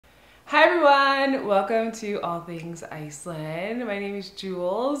Hi everyone, welcome to All Things Iceland. My name is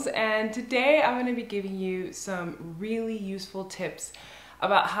Jules and today I'm going to be giving you some really useful tips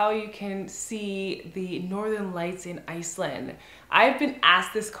about how you can see the northern lights in Iceland. I've been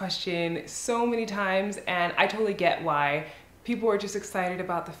asked this question so many times and I totally get why. People are just excited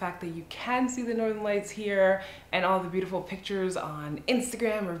about the fact that you can see the northern lights here and all the beautiful pictures on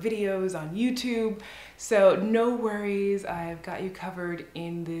Instagram or videos on YouTube. So no worries, I've got you covered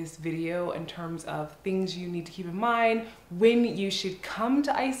in this video in terms of things you need to keep in mind when you should come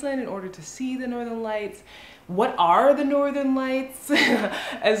to Iceland in order to see the northern lights, what are the northern lights,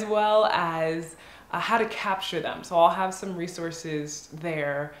 as well as how to capture them. So I'll have some resources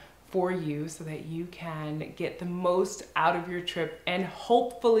there for you so that you can get the most out of your trip and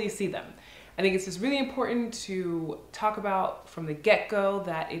hopefully see them. I think it's just really important to talk about from the get-go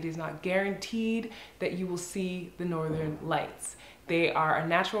that it is not guaranteed that you will see the northern lights. They are a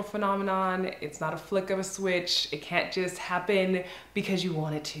natural phenomenon. It's not a flick of a switch. It can't just happen because you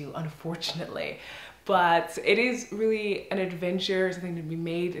want it to, unfortunately. But it is really an adventure, something to be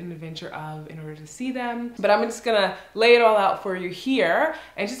made an adventure of in order to see them. But I'm just gonna lay it all out for you here.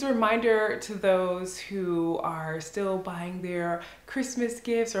 And just a reminder to those who are still buying their Christmas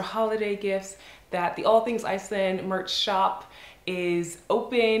gifts or holiday gifts that the All Things Iceland merch shop is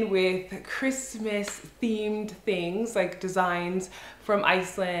open with Christmas themed things like designs from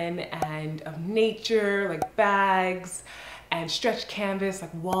Iceland and of nature, like bags and stretched canvas,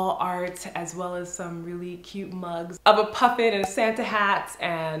 like wall art, as well as some really cute mugs of a puffin and a Santa hat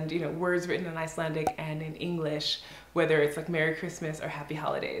and, you know, words written in Icelandic and in English, whether it's like Merry Christmas or Happy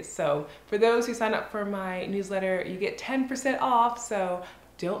Holidays. So for those who sign up for my newsletter, you get 10% off, so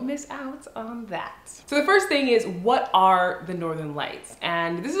don't miss out on that. So the first thing is, what are the northern lights?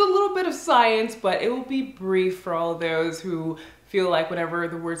 And this is a little bit of science, but it will be brief for all those who feel like whenever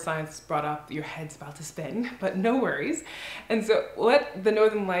the word science is brought up, your head's about to spin, but no worries. And so what the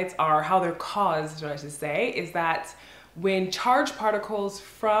northern lights are, how they're caused, what I should say, is that when charged particles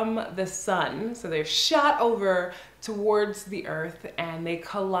from the sun, so they're shot over towards the earth and they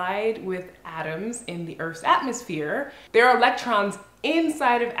collide with atoms in the earth's atmosphere, there are electrons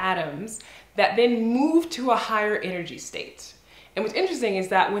inside of atoms that then move to a higher energy state. And what's interesting is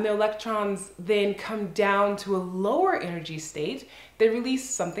that when the electrons then come down to a lower energy state, they release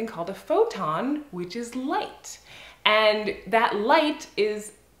something called a photon, which is light. And that light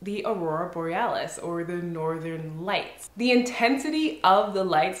is the Aurora Borealis, or the northern lights. The intensity of the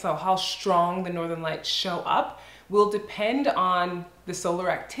light, so how strong the northern lights show up, will depend on the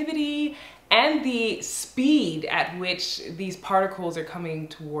solar activity and the speed at which these particles are coming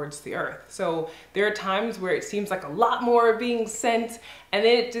towards the earth. So there are times where it seems like a lot more are being sent, and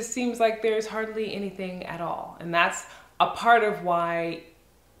then it just seems like there's hardly anything at all. And that's a part of why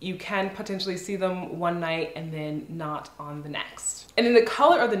you can potentially see them one night and then not on the next. And then the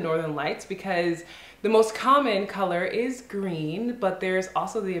color of the northern lights, because the most common color is green, but there's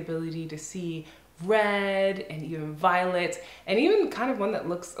also the ability to see red and even violet, and even kind of one that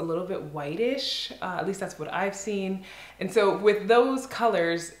looks a little bit whitish, at least that's what I've seen. And so with those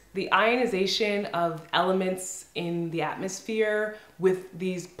colors, the ionization of elements in the atmosphere with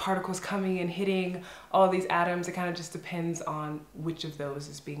these particles coming and hitting all these atoms, it kind of just depends on which of those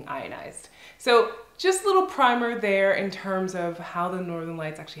is being ionized. So just a little primer there in terms of how the northern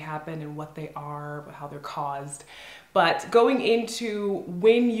lights actually happen and what they are, how they're caused. But going into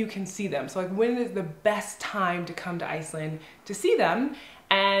when you can see them, so like when is the best time to come to Iceland to see them?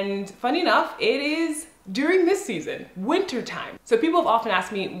 And funny enough, it is during this season, winter time. So people have often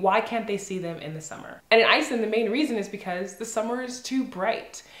asked me, why can't they see them in the summer? And in Iceland, the main reason is because the summer is too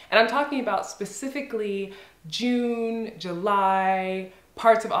bright. And I'm talking about specifically June, July,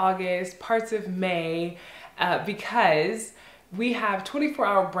 parts of August, parts of May, because we have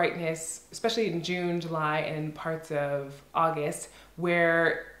 24-hour brightness, especially in June, July, and parts of August,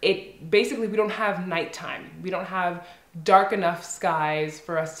 where we don't have nighttime. We don't have dark enough skies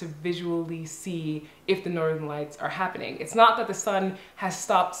for us to visually see if the northern lights are happening. It's not that the sun has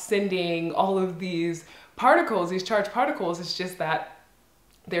stopped sending all of these particles, these charged particles, it's just that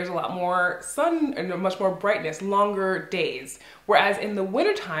there's a lot more sun and much more brightness, longer days. Whereas in the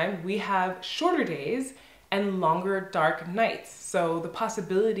wintertime, we have shorter days and longer dark nights. So the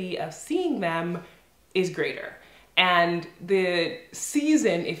possibility of seeing them is greater. And the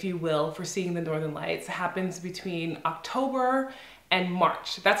season, if you will, for seeing the northern lights happens between October and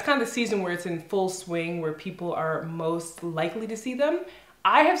March. That's kind of the season where it's in full swing, where people are most likely to see them.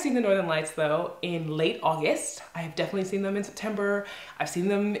 I have seen the Northern Lights though in late August. I have definitely seen them in September. I've seen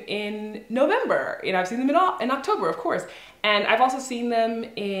them in November. I've seen them in October, of course. And I've also seen them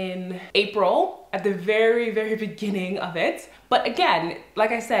in April at the very, very beginning of it. But again,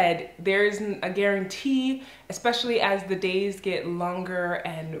 like I said, there isn't a guarantee, especially as the days get longer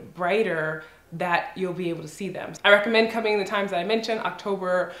and brighter, that you'll be able to see them. I recommend coming in the times that I mentioned,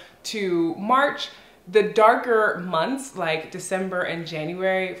 October to March. The darker months, like December and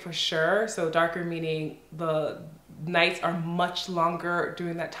January for sure, so darker meaning the nights are much longer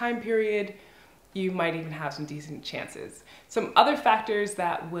during that time period, you might even have some decent chances. Some other factors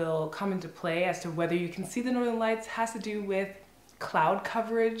that will come into play as to whether you can see the Northern Lights has to do with cloud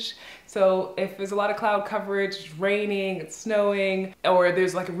coverage. So if there's a lot of cloud coverage, it's raining, it's snowing, or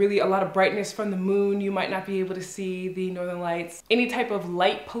there's like really a lot of brightness from the moon, you might not be able to see the Northern Lights. Any type of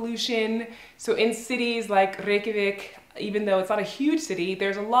light pollution. So in cities like Reykjavik, even though it's not a huge city,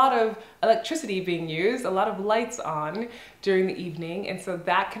 there's a lot of electricity being used, a lot of lights on during the evening, and so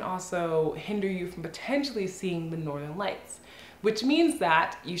that can also hinder you from potentially seeing the Northern Lights. Which means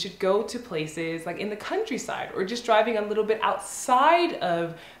that you should go to places like in the countryside or just driving a little bit outside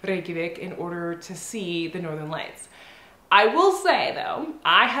of Reykjavik in order to see the Northern Lights. I will say though,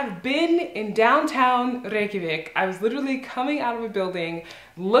 I have been in downtown Reykjavik. I was literally coming out of a building,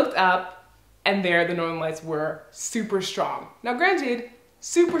 looked up, and there the Northern Lights were super strong. Now granted,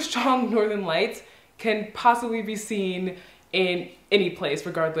 super strong Northern Lights can possibly be seen in any place,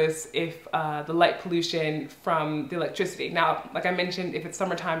 regardless if the light pollution from the electricity. Now, like I mentioned, if it's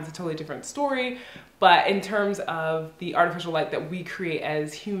summertime, it's a totally different story. But in terms of the artificial light that we create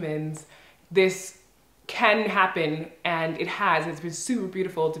as humans, this can happen, and it has. It's been super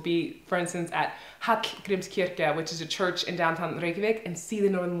beautiful to be, for instance, at Hallgrímskirkja, which is a church in downtown Reykjavik, and see the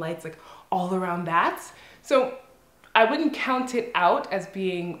Northern Lights like all around that. So I wouldn't count it out as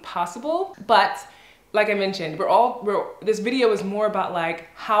being possible, but like I mentioned, this video is more about like,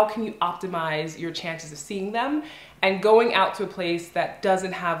 how can you optimize your chances of seeing them, and going out to a place that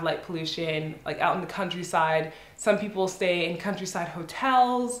doesn't have light pollution, like out in the countryside. Some people stay in countryside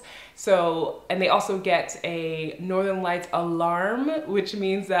hotels, and they also get a Northern Lights alarm, which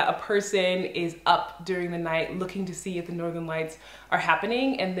means that a person is up during the night looking to see if the Northern Lights are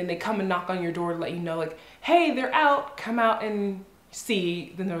happening, and then they come and knock on your door to let you know like, hey, they're out, come out and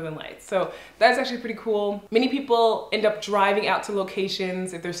see the Northern Lights. So that's actually pretty cool. Many people end up driving out to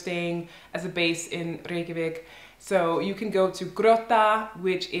locations if they're staying as a base in Reykjavik. So you can go to Grota,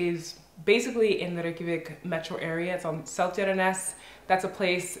 which is basically in the Reykjavik metro area. It's on Seltjarnarnes. That's a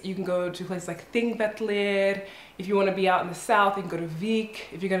place. You can go to places like Þingvellir. If you want to be out in the south, you can go to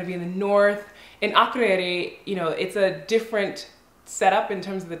Vík. If you're going to be in the north, in Akureyri, it's a different setup in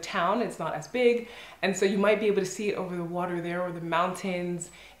terms of the town. It's not as big, and so you might be able to see it over the water there, or the mountains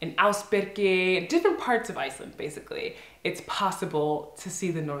in Ásbyrgi, different parts of Iceland. Basically, it's possible to see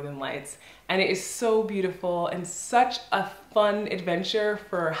the Northern Lights, and it is so beautiful and such a fun adventure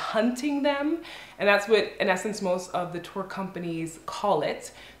for hunting them. And that's what, in essence, most of the tour companies call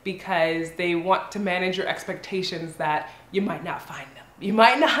it, because they want to manage your expectations that you might not find them. You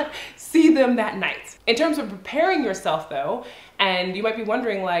might not see them that night. In terms of preparing yourself though, and you might be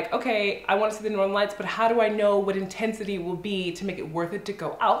wondering like, okay, I want to see the Northern Lights, but how do I know what intensity will be to make it worth it to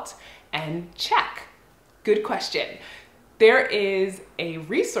go out and check? Good question. There is a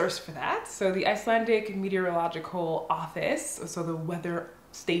resource for that. So the Icelandic Meteorological Office, so the weather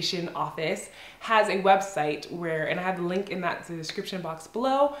station office, has a website where, and I have the link in the description box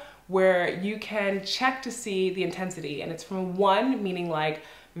below, where you can check to see the intensity, and it's from 1, meaning like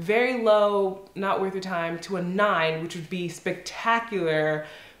very low, not worth your time, to a 9, which would be spectacular.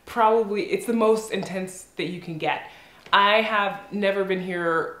 Probably it's the most intense that you can get. I have never been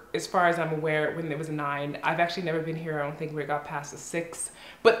here, as far as I'm aware, when there was a 9. I've actually never been here, I don't think, where it got past a 6,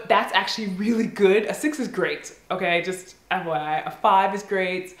 but that's actually really good. A 6 is great, okay, just FYI. A 5 is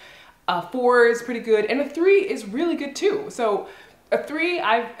great, a 4 is pretty good, and a 3 is really good too. So a 3,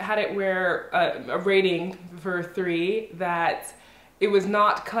 I've had it where a rating for 3 that it was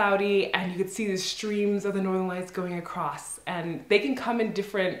not cloudy and you could see the streams of the Northern Lights going across, and they can come in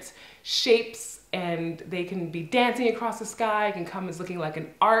different shapes and they can be dancing across the sky. It can come as looking like an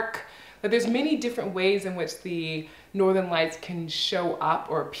arc. But there's many different ways in which the Northern Lights can show up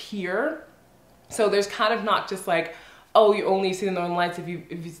or appear. So there's kind of not just like, oh, you only see the Northern Lights if you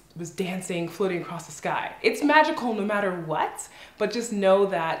was dancing, floating across the sky. It's magical no matter what, but just know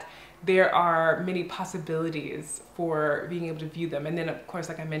that there are many possibilities for being able to view them. And then of course,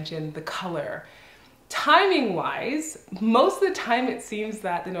 like I mentioned, the color. Timing wise, most of the time it seems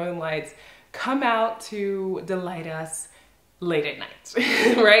that the Northern Lights come out to delight us late at night,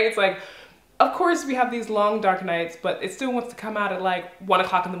 right? It's like, of course we have these long dark nights, but it still wants to come out at like 1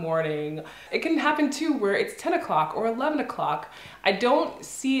 o'clock in the morning. It can happen too where it's 10 o'clock or 11 o'clock. I don't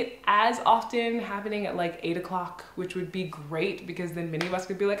see it as often happening at like 8 o'clock, which would be great because then many of us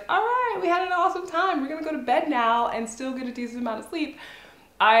could be like, all right, we had an awesome time. We're gonna go to bed now and still get a decent amount of sleep.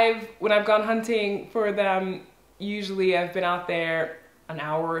 When I've gone hunting for them, usually I've been out there an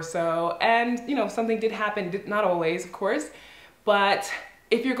hour or so, and you know, something did happen, not always, of course, but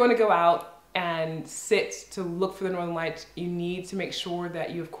if you're going to go out and sit to look for the northern lights, you need to make sure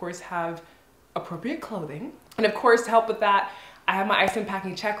that you of course have appropriate clothing. And of course, to help with that, I have my Iceland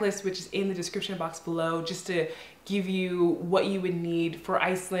packing checklist, which is in the description box below, just to give you what you would need for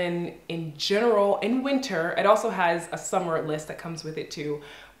Iceland in general in winter. It also has a summer list that comes with it too.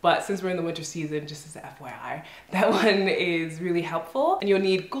 But since we're in the winter season, just as a FYI, that one is really helpful. And you'll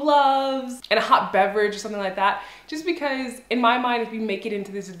need gloves and a hot beverage or something like that. Just because in my mind, if you make it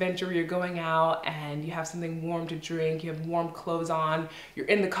into this adventure where you're going out and you have something warm to drink, you have warm clothes on, you're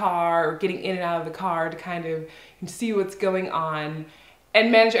in the car or getting in and out of the car to kind of see what's going on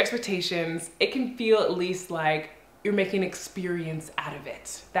and manage your expectations, it can feel at least like you're making an experience out of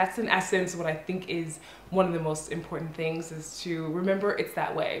it. That's in essence what I think is one of the most important things, is to remember it's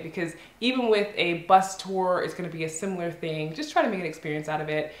that way, because even with a bus tour, it's gonna be a similar thing. Just try to make an experience out of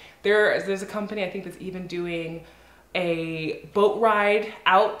it. There's a company I think that's even doing a boat ride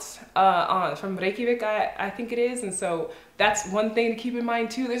out from Reykjavik, I think it is. And so that's one thing to keep in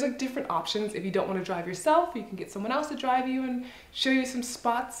mind too. There's like different options. If you don't want to drive yourself, you can get someone else to drive you and show you some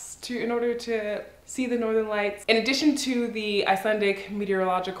spots in order to see the northern lights. In addition to the Icelandic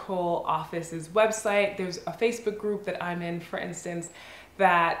Meteorological Office's website, there's a Facebook group that I'm in, for instance,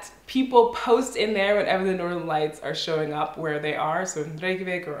 that people post in there whenever the northern lights are showing up where they are. So in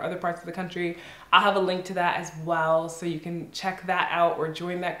Reykjavik or other parts of the country, I'll have a link to that as well, so you can check that out or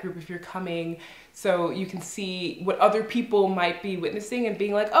join that group if you're coming, so you can see what other people might be witnessing and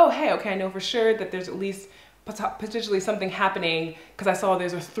being like, oh, hey, okay, I know for sure that there's at least potentially something happening because I saw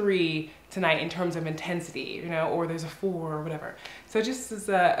there's a 3 tonight in terms of intensity, you know, or there's a 4 or whatever. So just as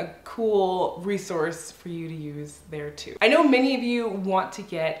a cool resource for you to use there too. I know many of you want to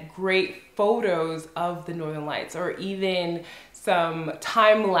get great photos of the northern lights, or even some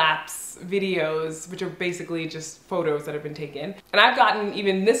time-lapse videos, which are basically just photos that have been taken. And I've gotten,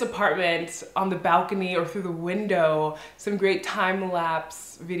 even this apartment, on the balcony or through the window, some great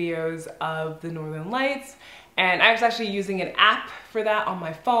time-lapse videos of the northern lights. And I was actually using an app for that on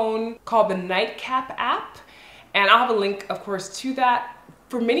my phone called the NightCap App. And I'll have a link, of course, to that.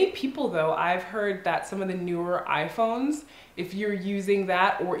 For many people though, I've heard that some of the newer iPhones, if you're using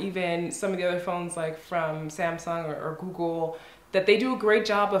that, or even some of the other phones like from Samsung or Google, that they do a great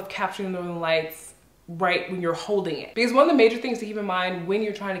job of capturing the northern lights right when you're holding it. Because one of the major things to keep in mind when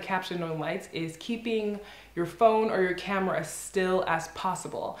you're trying to capture northern lights is keeping your phone or your camera as still as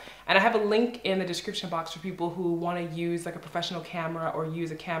possible. And I have a link in the description box for people who want to use like a professional camera, or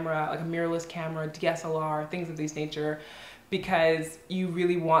use a camera, like a mirrorless camera, DSLR, things of this nature, because you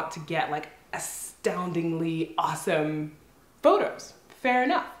really want to get like astoundingly awesome photos. Fair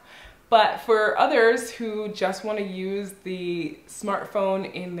enough. But for others who just want to use the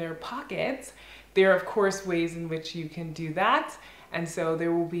smartphone in their pockets, there are of course ways in which you can do that. And so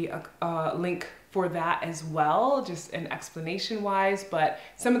there will be a link for that as well, just an explanation wise. But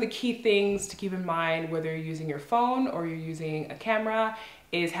some of the key things to keep in mind, whether you're using your phone or you're using a camera,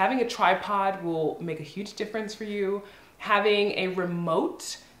 is having a tripod will make a huge difference for you. Having a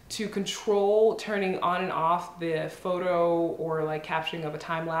remote to control turning on and off the photo or like capturing of a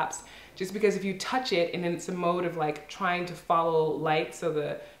time lapse, just because if you touch it and it's a mode of like trying to follow light, so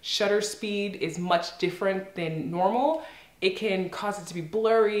the shutter speed is much different than normal, it can cause it to be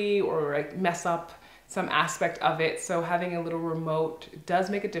blurry or like mess up some aspect of it. So having a little remote does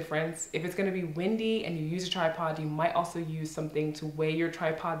make a difference. If it's gonna be windy and you use a tripod, you might also use something to weigh your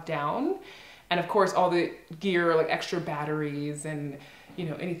tripod down. And of course, all the gear, like extra batteries and you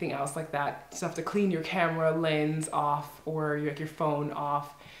know, anything else like that. So have to clean your camera lens off, or your phone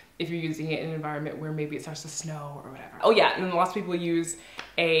off if you're using it in an environment where maybe it starts to snow or whatever. Oh yeah, and then lots of people use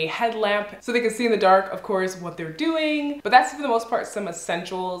a headlamp so they can see in the dark, of course, what they're doing. But that's for the most part some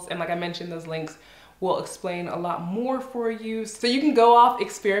essentials. And like I mentioned, those links will explain a lot more for you. So you can go off,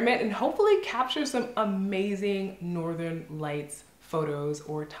 experiment, and hopefully capture some amazing northern lights photos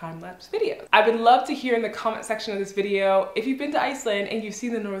or time-lapse videos. I would love to hear in the comment section of this video, if you've been to Iceland and you've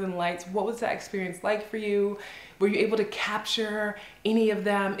seen the northern lights, what was that experience like for you? Were you able to capture any of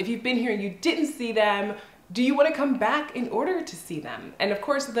them? If you've been here and you didn't see them, do you want to come back in order to see them? And of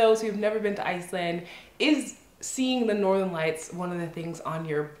course, those who've never been to Iceland, is seeing the Northern Lights one of the things on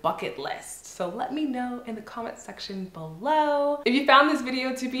your bucket list? So let me know in the comment section below. If you found this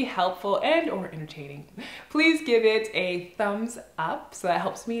video to be helpful and or entertaining, please give it a thumbs up so that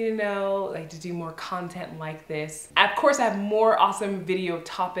helps me to know like to do more content like this. Of course, I have more awesome video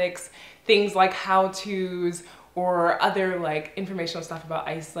topics, things like how-tos or other like informational stuff about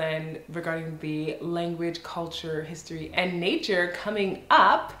Iceland regarding the language, culture, history, and nature coming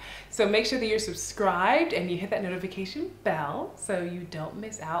up. So make sure that you're subscribed and you hit that notification bell so you don't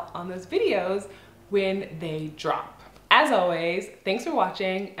miss out on those videos when they drop. As always, thanks for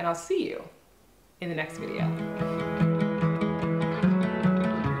watching, and I'll see you in the next video.